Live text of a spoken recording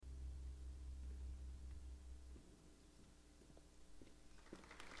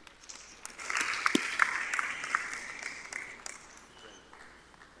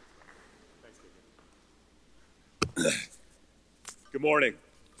Good morning.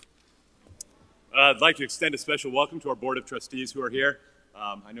 I'd like to extend a special welcome to our Board of Trustees who are here.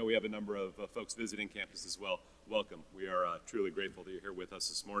 I know we have a number of folks visiting campus as well. Welcome. We are truly grateful that you're here with us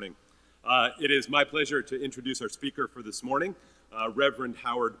this morning. It is my pleasure to introduce our speaker for this morning, Reverend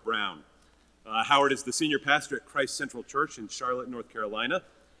Howard Brown. Howard is the senior pastor at Christ Central Church in Charlotte, North Carolina.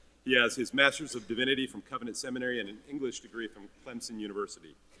 He has his Master's of Divinity from Covenant Seminary and an English degree from Clemson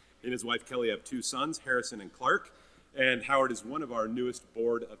University. He and his wife Kelly have two sons, Harrison and Clark, and Howard is one of our newest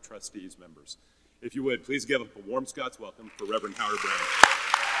Board of Trustees members. If you would, please give up a warm Scots welcome for Reverend Howard Brown.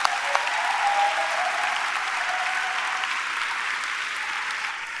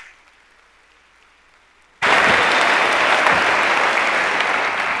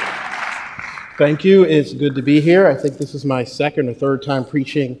 Thank you. It's good to be here. I think this is my second or third time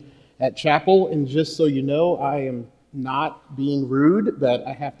preaching at chapel. And just so you know, I am not being rude, but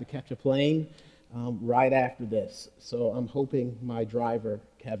I have to catch a plane right after this. So I'm hoping my driver,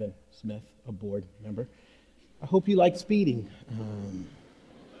 Kevin Smith, a board member, I hope you like speeding.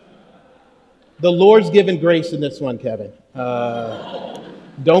 The Lord's given grace in this one, Kevin.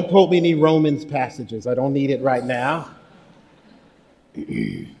 Don't quote me any Romans passages. I don't need it right now.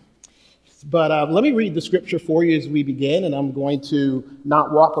 But let me read the scripture for you as we begin, and I'm going to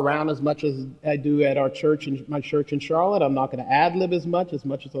not walk around as much as I do at our church, my church in Charlotte. I'm not going to ad-lib as much as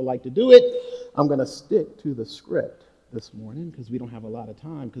I like to do it. I'm going to stick to the script this morning because we don't have a lot of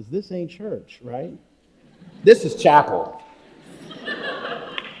time, because this ain't church, right? This is chapel.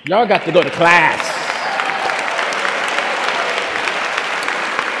 Y'all got to go to class.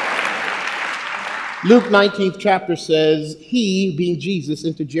 Luke 19th chapter says, he, being Jesus,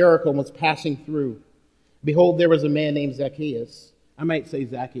 into Jericho and was passing through. Behold, there was a man named Zacchaeus. I might say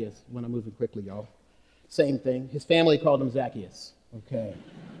Zacchaeus when I'm moving quickly, y'all. Same thing. His family called him Zacchaeus. Okay.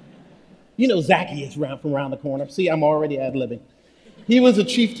 You know Zacchaeus from around the corner. See, I'm already ad-libbing. He was a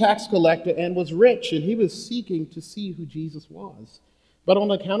chief tax collector and was rich, and he was seeking to see who Jesus was. But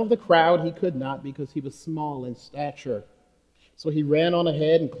on account of the crowd, he could not, because he was small in stature. So he ran on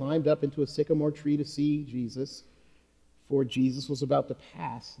ahead and climbed up into a sycamore tree to see Jesus, for Jesus was about to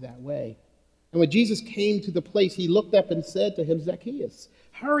pass that way. And when Jesus came to the place, he looked up and said to him, Zacchaeus,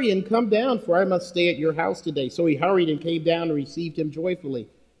 hurry and come down, for I must stay at your house today. So he hurried and came down and received him joyfully.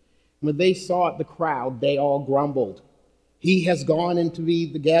 When they saw the crowd, they all grumbled. He has gone in to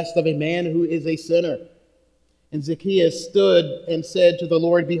be the guest of a man who is a sinner. And Zacchaeus stood and said to the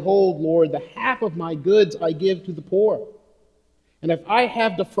Lord, behold, Lord, the half of my goods I give to the poor. And if I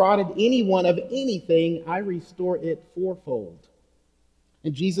have defrauded anyone of anything, I restore it fourfold.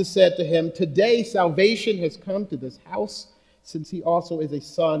 And Jesus said to him, today salvation has come to this house, since he also is a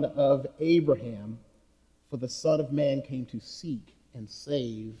son of Abraham. For the Son of Man came to seek and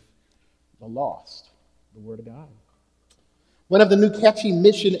save the lost. The Word of God. One of the new catchy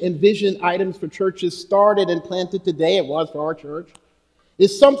mission and vision items for churches started and planted today, it was for our church,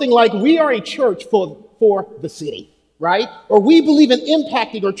 is something like, we are a church for the city. Right? Or we believe in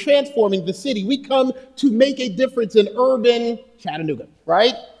impacting or transforming the city. We come to make a difference in urban Chattanooga,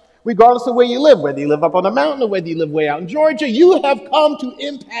 right? Regardless of where you live, whether you live up on a mountain or whether you live way out in Georgia, you have come to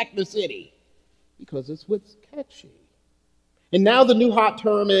impact the city because it's what's catchy. And now the new hot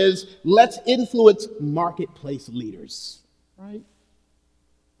term is, let's influence marketplace leaders, right?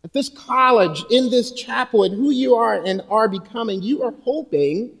 At this college, in this chapel, and who you are and are becoming, you are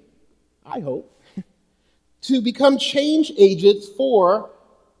hoping, I hope, to become change agents for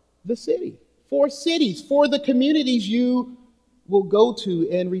the city, for cities, for the communities you will go to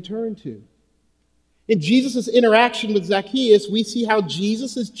and return to. In Jesus' interaction with Zacchaeus, we see how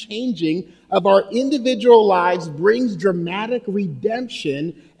Jesus' changing of our individual lives brings dramatic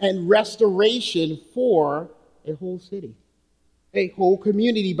redemption and restoration for a whole city, a whole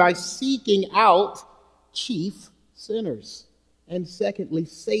community, by seeking out chief sinners, and secondly,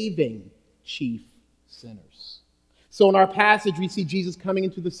 saving chief sinners. So in our passage, we see Jesus coming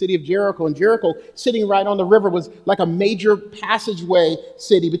into the city of Jericho, and Jericho, sitting right on the river, was like a major passageway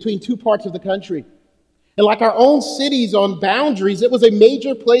city between two parts of the country. And like our own cities on boundaries, it was a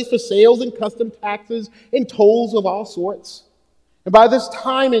major place for sales and custom taxes and tolls of all sorts. And by this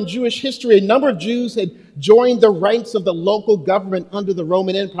time in Jewish history, a number of Jews had joined the ranks of the local government under the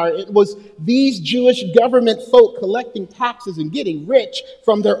Roman Empire. It was these Jewish government folk collecting taxes and getting rich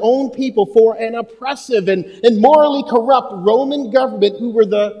from their own people for an oppressive and morally corrupt Roman government who were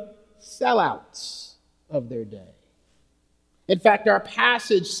the sellouts of their day. In fact, our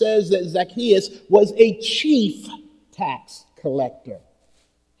passage says that Zacchaeus was a chief tax collector.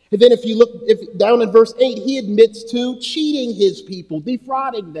 And then if you look down in verse 8, he admits to cheating his people,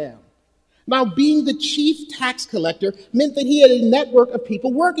 defrauding them. Now, being the chief tax collector meant that he had a network of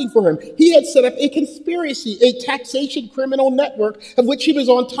people working for him. He had set up a conspiracy, a taxation criminal network of which he was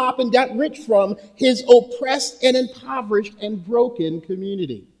on top and got rich from his oppressed and impoverished and broken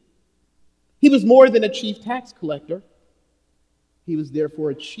community. He was more than a chief tax collector. He was therefore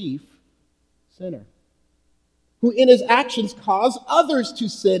a chief sinner, who in his actions caused others to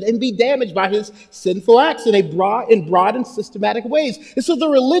sin and be damaged by his sinful acts in broad and systematic ways. And so the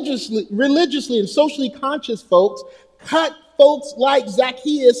religiously and socially conscious folks cut folks like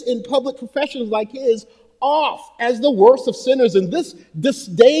Zacchaeus in public professions like his off as the worst of sinners. And this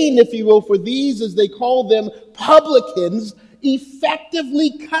disdain, if you will, for these, as they call them, publicans,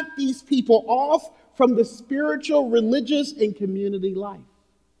 effectively cut these people off from the spiritual, religious, and community life.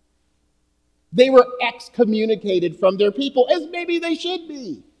 They were excommunicated from their people, as maybe they should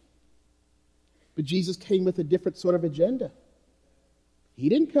be. But Jesus came with a different sort of agenda. He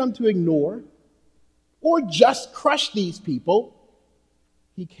didn't come to ignore or just crush these people.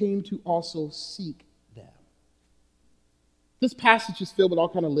 He came to also seek them. This passage is filled with all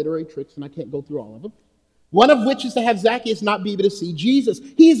kinds of literary tricks, and I can't go through all of them. One of which is to have Zacchaeus not be able to see Jesus.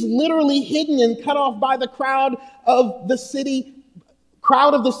 He's literally hidden and cut off by the crowd of the city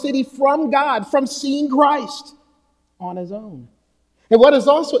from God, from seeing Christ on his own. And what is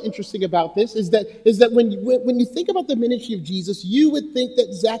also interesting about this is that when you think about the ministry of Jesus, you would think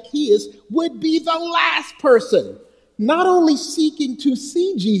that Zacchaeus would be the last person, not only seeking to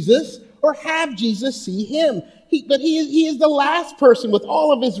see Jesus or have Jesus see him, but he is the last person with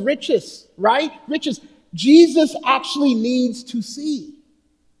all of his riches, right? Riches. Jesus actually needs to see.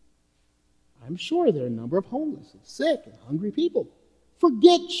 I'm sure there are a number of homeless and sick and hungry people.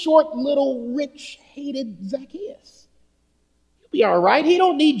 Forget short, little, rich, hated Zacchaeus. He'll be all right. He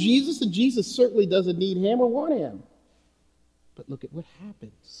don't need Jesus, and Jesus certainly doesn't need him or want him. But look at what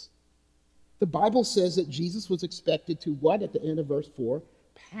happens. The Bible says that Jesus was expected to what at the end of verse 4?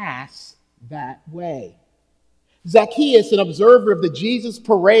 Pass that way. Zacchaeus, an observer of the Jesus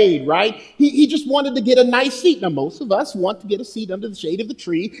parade, right? He just wanted to get a nice seat. Now, most of us want to get a seat under the shade of the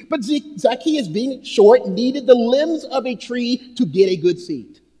tree, but Zacchaeus, being short, needed the limbs of a tree to get a good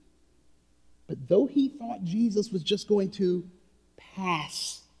seat. But though he thought Jesus was just going to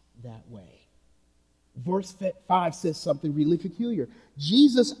pass that way, verse 5 says something really peculiar.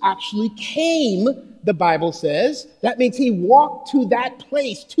 Jesus actually came, the Bible says. That means he walked to that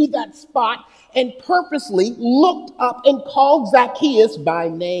place, to that spot, and purposely looked up and called Zacchaeus by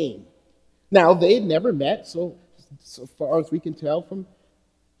name. Now, they had never met, so far as we can tell from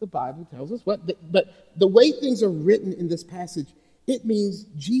the Bible tells us what. But the way things are written in this passage, it means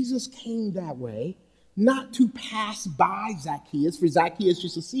Jesus came that way, not to pass by Zacchaeus, for Zacchaeus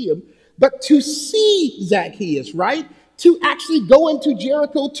just to see him, but to see Zacchaeus, right? To actually go into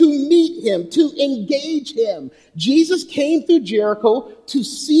Jericho to meet him, to engage him. Jesus came through Jericho to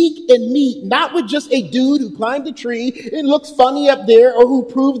seek and meet, not with just a dude who climbed a tree and looks funny up there or who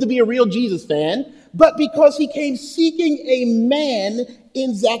proved to be a real Jesus fan, but because he came seeking a man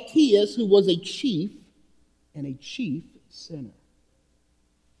in Zacchaeus who was a chief and a chief sinner.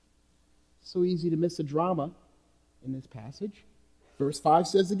 So easy to miss the drama in this passage. Verse 5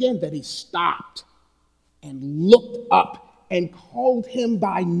 says again that he stopped and looked up and called him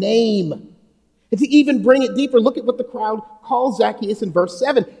by name. And to even bring it deeper, look at what the crowd calls Zacchaeus in verse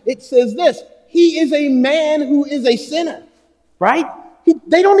 7. It says this: he is a man who is a sinner, right?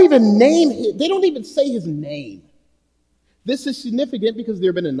 They don't even name him. They don't even say his name. This is significant because there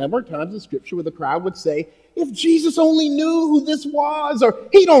have been a number of times in Scripture where the crowd would say, if Jesus only knew who this was, or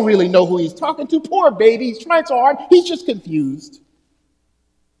he don't really know who he's talking to. Poor baby, he's trying so hard. He's just confused.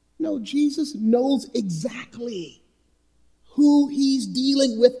 No, Jesus knows exactly who he's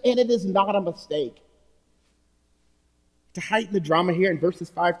dealing with, and it is not a mistake. To heighten the drama here in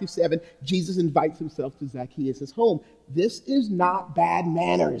verses 5 through 7, Jesus invites himself to Zacchaeus' home. This is not bad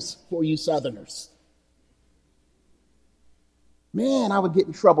manners for you Southerners. Man, I would get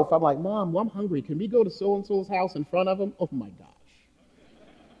in trouble if I'm like, Mom, I'm hungry. Can we go to so-and-so's house in front of him? Oh, my gosh.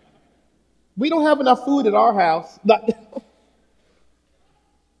 We don't have enough food at our house.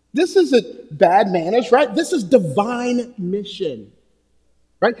 This isn't bad manners, right? This is divine mission,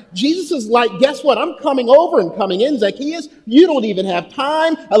 right? Jesus is like, guess what? I'm coming over and coming in, Zacchaeus. You don't even have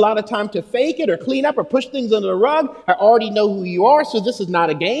a lot of time to fake it or clean up or push things under the rug. I already know who you are, so this is not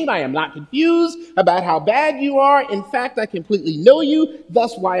a game. I am not confused about how bad you are. In fact, I completely know you.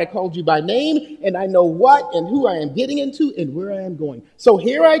 That's why I called you by name, and I know what and who I am getting into and where I am going. So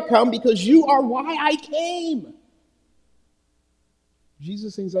here I come because you are why I came.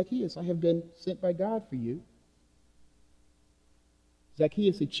 Jesus saying, Zacchaeus, I have been sent by God for you.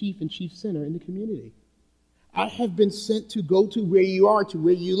 Zacchaeus, a chief and chief sinner in the community. I have been sent to go to where you are, to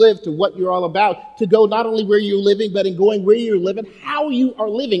where you live, to what you're all about, to go not only where you're living, but in going where you're living, how you are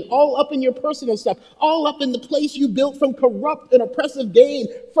living, all up in your personal stuff, all up in the place you built from corrupt and oppressive gain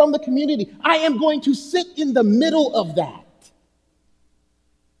from the community. I am going to sit in the middle of that.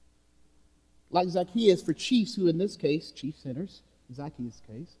 Like Zacchaeus for chiefs, who in this case, chief sinners, Zacchaeus'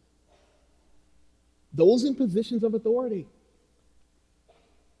 case, those in positions of authority.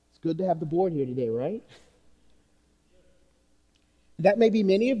 It's good to have the board here today, right? That may be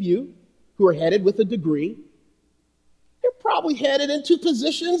many of you who are headed with a degree. You're probably headed into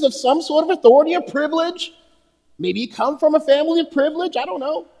positions of some sort of authority or privilege. Maybe you come from a family of privilege. I don't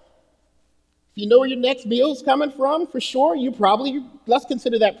know. If you know where your next meal is coming from, for sure, let's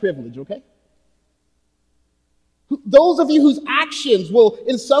consider that privilege, okay? Those of you whose actions will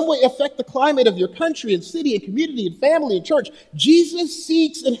in some way affect the climate of your country and city and community and family and church. Jesus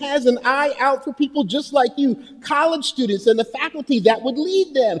seeks and has an eye out for people just like you, college students and the faculty that would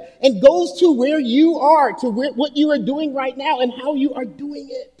lead them, and goes to where you are, to what you are doing right now and how you are doing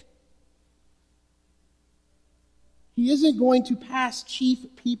it. He isn't going to pass chief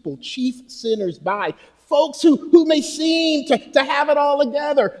people, chief sinners by. Folks who may seem to have it all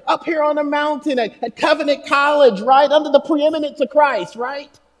together, up here on a mountain at Covenant College, right, under the preeminence of Christ,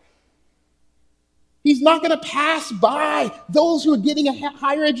 right? He's not going to pass by those who are getting a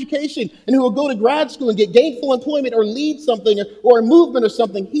higher education and who will go to grad school and get gainful employment or lead something or a movement or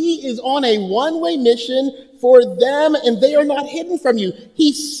something. He is on a one-way mission for them, and they are not hidden from you.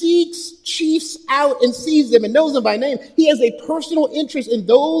 He seeks chiefs out and sees them and knows them by name. He has a personal interest in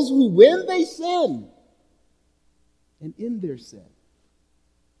those who, when they sin, and in their sin,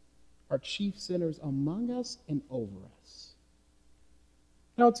 are chief sinners among us and over us.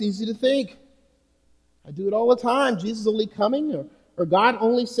 Now, it's easy to think, I do it all the time, Jesus is only coming, or God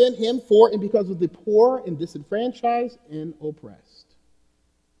only sent him for and because of the poor and disenfranchised and oppressed.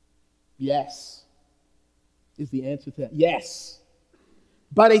 Yes, is the answer to that. Yes.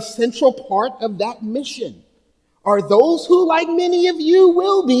 But a central part of that mission are those who, like many of you,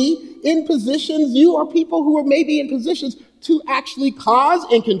 will be in positions, you are people who are maybe in positions to actually cause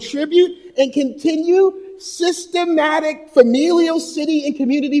and contribute and continue systematic familial, city, and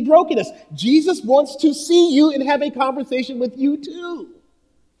community brokenness. Jesus wants to see you and have a conversation with you too.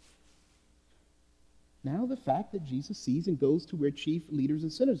 Now, the fact that Jesus sees and goes to where chief leaders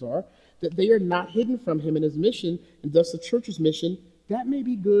and sinners are, that they are not hidden from him in his mission, and thus the church's mission, that may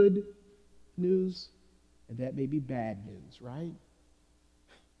be good news, and that may be bad news, right?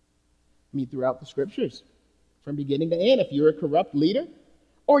 I mean, throughout the scriptures, from beginning to end, if you're a corrupt leader,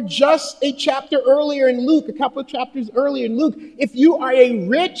 or just a chapter earlier in Luke, a couple of chapters earlier in Luke, if you are a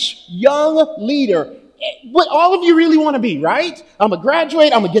rich young leader, what all of you really want to be, right? I'm a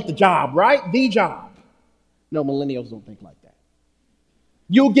graduate, I'm going to get the job, right? The job. No, millennials don't think like that.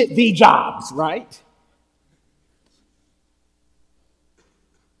 You'll get the jobs, right?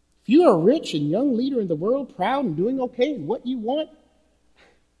 If you're a rich and young leader in the world, proud and doing okay and what you want,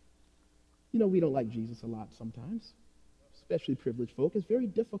 you know, we don't like Jesus a lot sometimes, especially privileged folk. It's very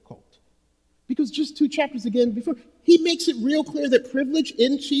difficult. Because just 2 chapters again before, he makes it real clear that privileged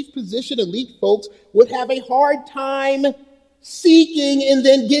in chief position elite folks would have a hard time seeking and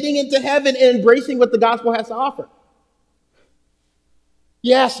then getting into heaven and embracing what the gospel has to offer.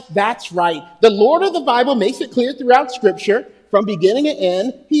 Yes, that's right. The Lord of the Bible makes it clear throughout Scripture, from beginning to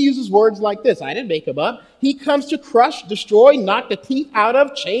end, he uses words like this. I didn't make them up. He comes to crush, destroy, knock the teeth out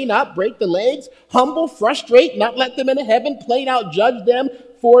of, chain up, break the legs, humble, frustrate, not let them into heaven, plain out, judge them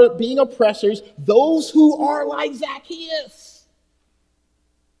for being oppressors, those who are like Zacchaeus.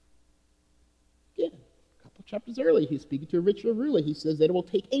 Again, a couple chapters earlier, he's speaking to a rich ruler. He says that it will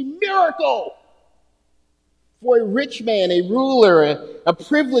take a miracle for a rich man, a ruler, a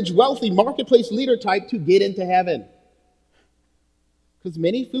privileged, wealthy, marketplace leader type to get into heaven. Because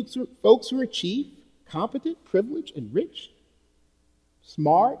many folks who are chief, competent, privileged, and rich,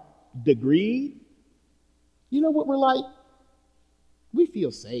 smart, degreed, you know what we're like? We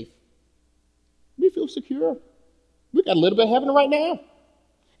feel safe. We feel secure. We got a little bit of heaven right now.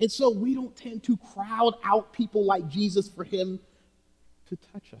 And so we don't tend to crowd out people like Jesus for him to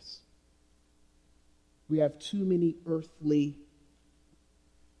touch us. We have too many earthly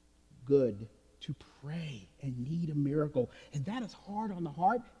good to pray and need a miracle. And that is hard on the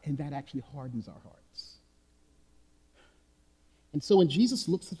heart, and that actually hardens our hearts. And so when Jesus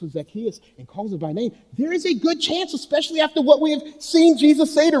looks at Zacchaeus and calls him by name, there is a good chance, especially after what we have seen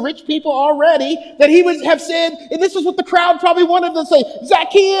Jesus say to rich people already, that he would have said, and this is what the crowd probably wanted to say,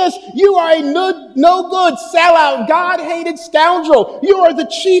 Zacchaeus, you are a no good sellout, God-hated scoundrel. You are the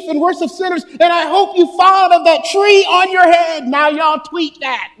chief and worst of sinners, and I hope you fall out of that tree on your head. Now y'all tweet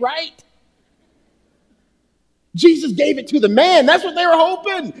that, right? Jesus gave it to the man. That's what they were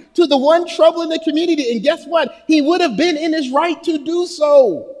hoping. To the one troubling the community. And guess what? He would have been in his right to do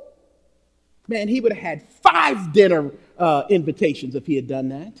so. Man, he would have had 5 dinner invitations if he had done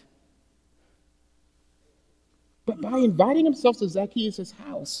that. But by inviting himself to Zacchaeus'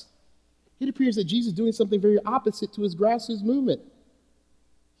 house, it appears that Jesus is doing something very opposite to his grassroots movement.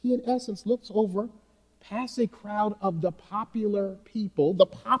 He, in essence, looks over past a crowd of the popular people, the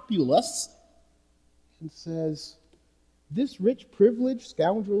populace, and says, this rich, privileged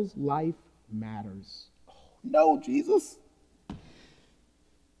scoundrel's life matters. Oh, no, Jesus.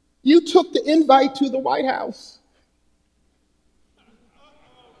 You took the invite to the White House.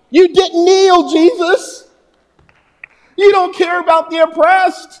 You didn't kneel, Jesus. You don't care about the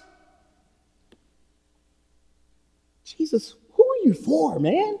oppressed. Jesus, who are you for,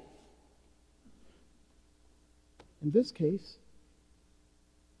 man? In this case,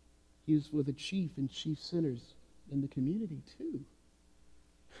 he was for the chief and chief sinners in the community too.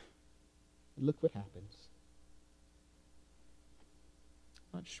 And look what happens.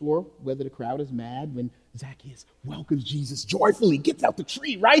 Not sure whether the crowd is mad when Zacchaeus welcomes Jesus joyfully, gets out the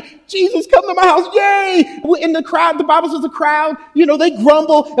tree, right? Jesus, come to my house, yay! In the crowd, the Bible says the crowd, they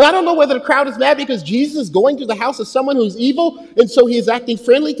grumble. And I don't know whether the crowd is mad because Jesus is going to the house of someone who's evil, and so he is acting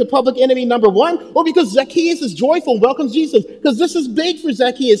friendly to public enemy number one, or because Zacchaeus is joyful and welcomes Jesus, because this is big for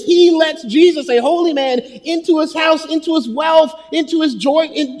Zacchaeus. He lets Jesus, a holy man, into his house, into his wealth, into his joy,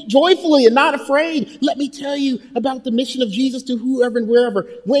 joyfully and not afraid. Let me tell you about the mission of Jesus to whoever and wherever.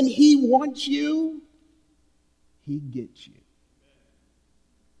 When he wants you, he gets you.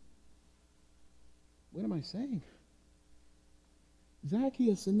 What am I saying?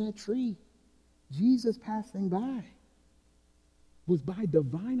 Zacchaeus in that tree, Jesus passing by, was by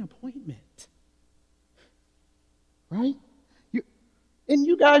divine appointment. Right?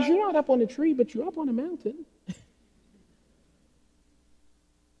 You guys, you're not up on a tree, but you're up on a mountain.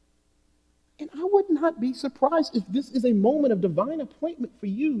 And I would not be surprised if this is a moment of divine appointment for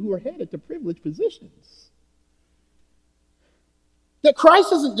you who are headed to privileged positions. That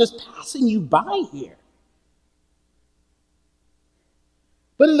Christ isn't just passing you by here.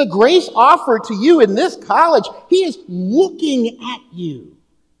 But in the grace offered to you in this college, he is looking at you.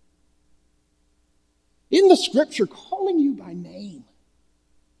 In the scripture, calling you by name.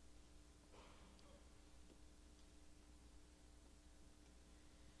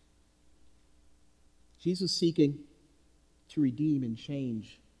 Jesus is seeking to redeem and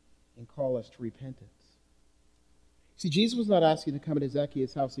change and call us to repentance. See, Jesus was not asking to come into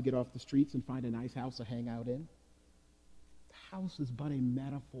Zacchaeus' house to get off the streets and find a nice house to hang out in. The house is but a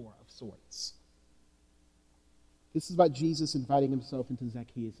metaphor of sorts. This is about Jesus inviting himself into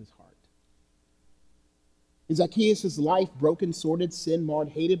Zacchaeus' heart. In Zacchaeus' life, broken, sordid, sin-marred,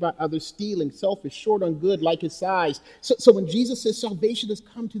 hated by others, stealing, selfish, short on good, like his size. So when Jesus says salvation has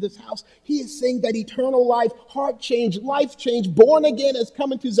come to this house, he is saying that eternal life, heart change, life change, born again has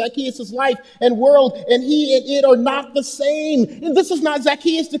come into Zacchaeus' life and world, and he and it are not the same. And this is not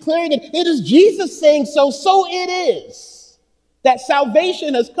Zacchaeus declaring it. It is Jesus saying so. So it is. That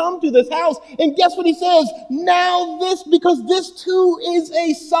salvation has come to this house. And guess what he says? Now this, because this too is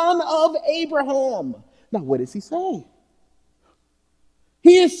a son of Abraham. Now, what does he say?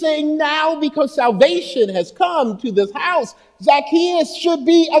 He is saying now because salvation has come to this house, Zacchaeus should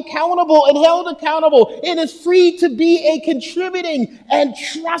be accountable and held accountable and is free to be a contributing and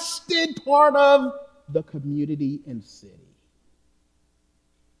trusted part of the community and city.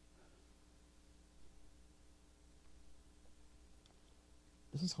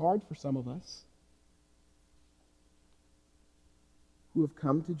 This is hard for some of us who have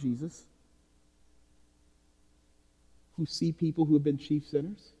come to Jesus, who see people who have been chief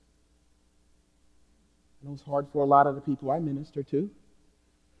sinners. I know it's hard for a lot of the people I minister to.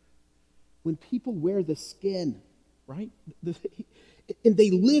 When people wear the skin, right? And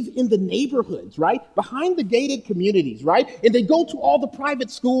they live in the neighborhoods, right? Behind the gated communities, right? And they go to all the private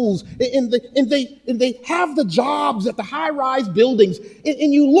schools, and they have the jobs at the high-rise buildings.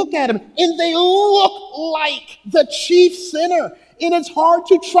 And you look at them, and they look like the chief sinner. And it's hard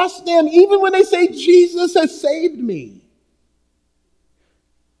to trust them, even when they say, Jesus has saved me.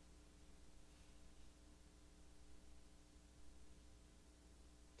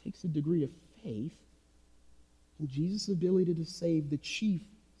 It takes a degree of faith And Jesus' ability to save the chief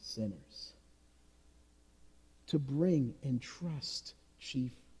sinners, to bring and trust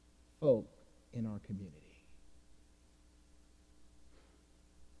chief folk in our community.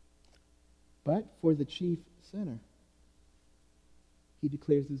 But for the chief sinner, he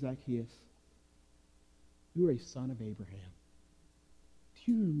declares to Zacchaeus, you are a son of Abraham.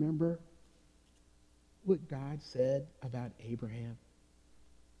 Do you remember what God said about Abraham?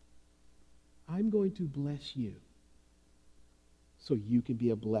 I'm going to bless you so you can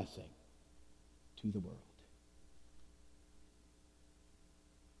be a blessing to the world.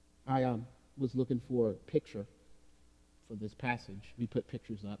 I was looking for a picture for this passage. We put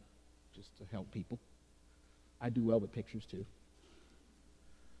pictures up just to help people. I do well with pictures too.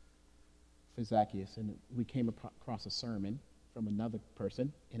 For Zacchaeus, and we came across a sermon from another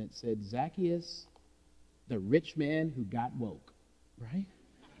person, and it said, Zacchaeus, the rich man who got woke, right?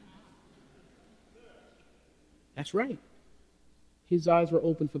 That's right. His eyes were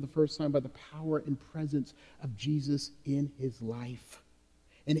opened for the first time by the power and presence of Jesus in his life.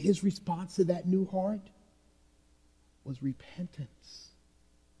 And his response to that new heart was repentance,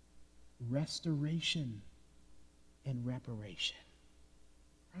 restoration, and reparation.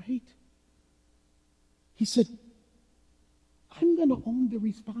 Right? He said, I'm going to own the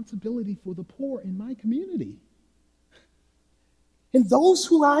responsibility for the poor in my community. And those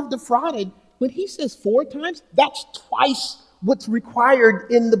who I've defrauded, when he says 4 times, that's twice what's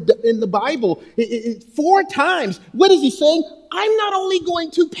required in the Bible. 4 times. What is he saying? I'm not only going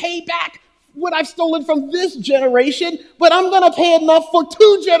to pay back what I've stolen from this generation, but I'm going to pay enough for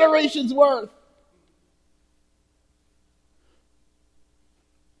 2 generations worth.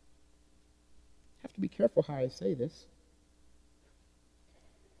 I have to be careful how I say this.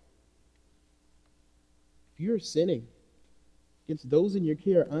 If you're sinning against those in your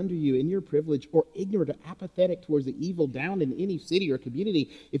care under you, in your privilege, or ignorant or apathetic towards the evil down in any city or community,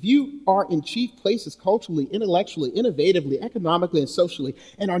 if you are in chief places culturally, intellectually, innovatively, economically, and socially,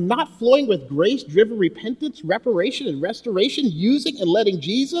 and are not flowing with grace-driven repentance, reparation, and restoration, using and letting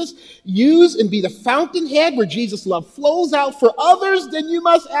Jesus use and be the fountainhead where Jesus' love flows out for others, then you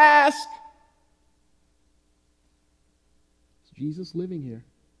must ask, is Jesus living here?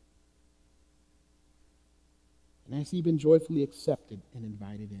 And has he been joyfully accepted and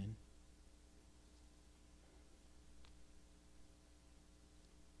invited in?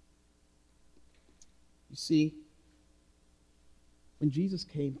 You see, when Jesus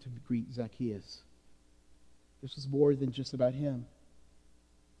came to greet Zacchaeus, this was more than just about him.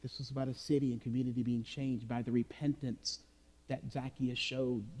 This was about a city and community being changed by the repentance that Zacchaeus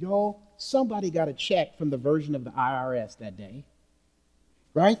showed. Y'all, somebody got a check from the version of the IRS that day.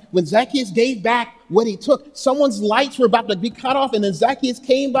 Right? When Zacchaeus gave back what he took, someone's lights were about to be cut off, and then Zacchaeus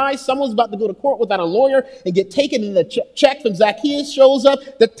came by. Someone's about to go to court without a lawyer and get taken, and the check from Zacchaeus shows up.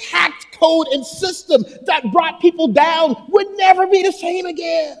 The tax code and system that brought people down would never be the same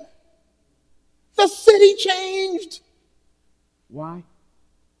again. The city changed. Why?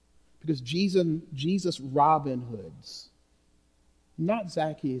 Because Jesus Robin Hoods, not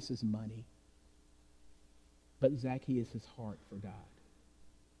Zacchaeus' money, but Zacchaeus' heart for God.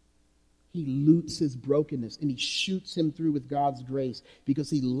 He loots his brokenness and he shoots him through with God's grace because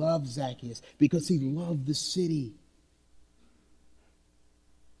he loved Zacchaeus, because he loved the city.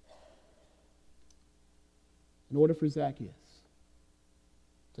 In order for Zacchaeus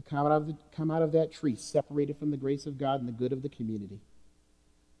to come out of that tree separated from the grace of God and the good of the community,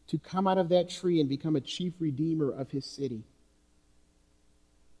 to come out of that tree and become a chief redeemer of his city,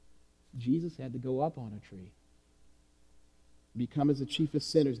 Jesus had to go up on a tree, become as the chief of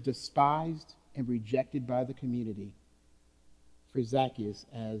sinners, despised and rejected by the community, for Zacchaeus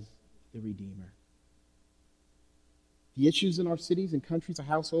as the Redeemer. The issues in our cities and countries and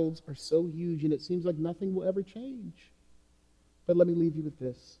households are so huge, and it seems like nothing will ever change. But let me leave you with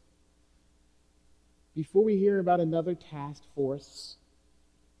this. Before we hear about another task force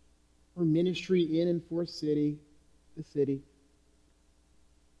or ministry in and for the city,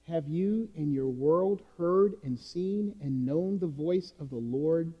 have you in your world heard and seen and known the voice of the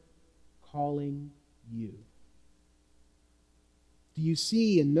Lord calling you? Do you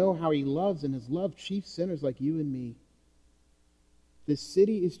see and know how he loves and has loved chief sinners like you and me? This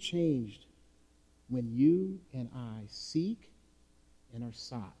city is changed when you and I seek and are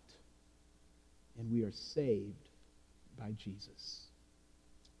sought, and we are saved by Jesus.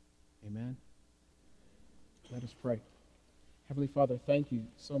 Amen? Let us pray. Heavenly Father, thank you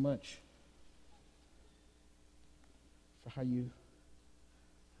so much for how you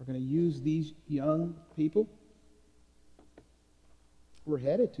are going to use these young people who are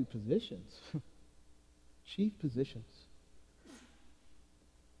headed to positions, chief positions.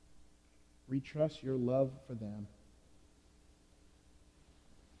 We trust your love for them,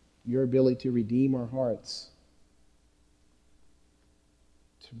 your ability to redeem our hearts,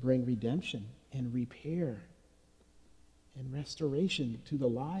 to bring redemption and repair and restoration to the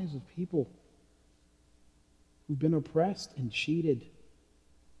lives of people who've been oppressed and cheated,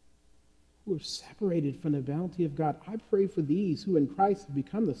 who are separated from the bounty of God. I pray for these who in Christ have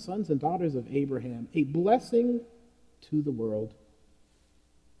become the sons and daughters of Abraham, a blessing to the world.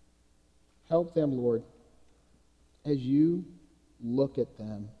 Help them, Lord, as you look at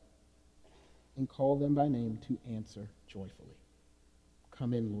them and call them by name to answer joyfully.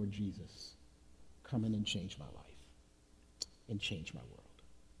 Come in, Lord Jesus. Come in and change my life and change my world.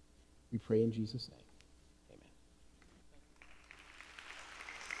 We pray in Jesus' name.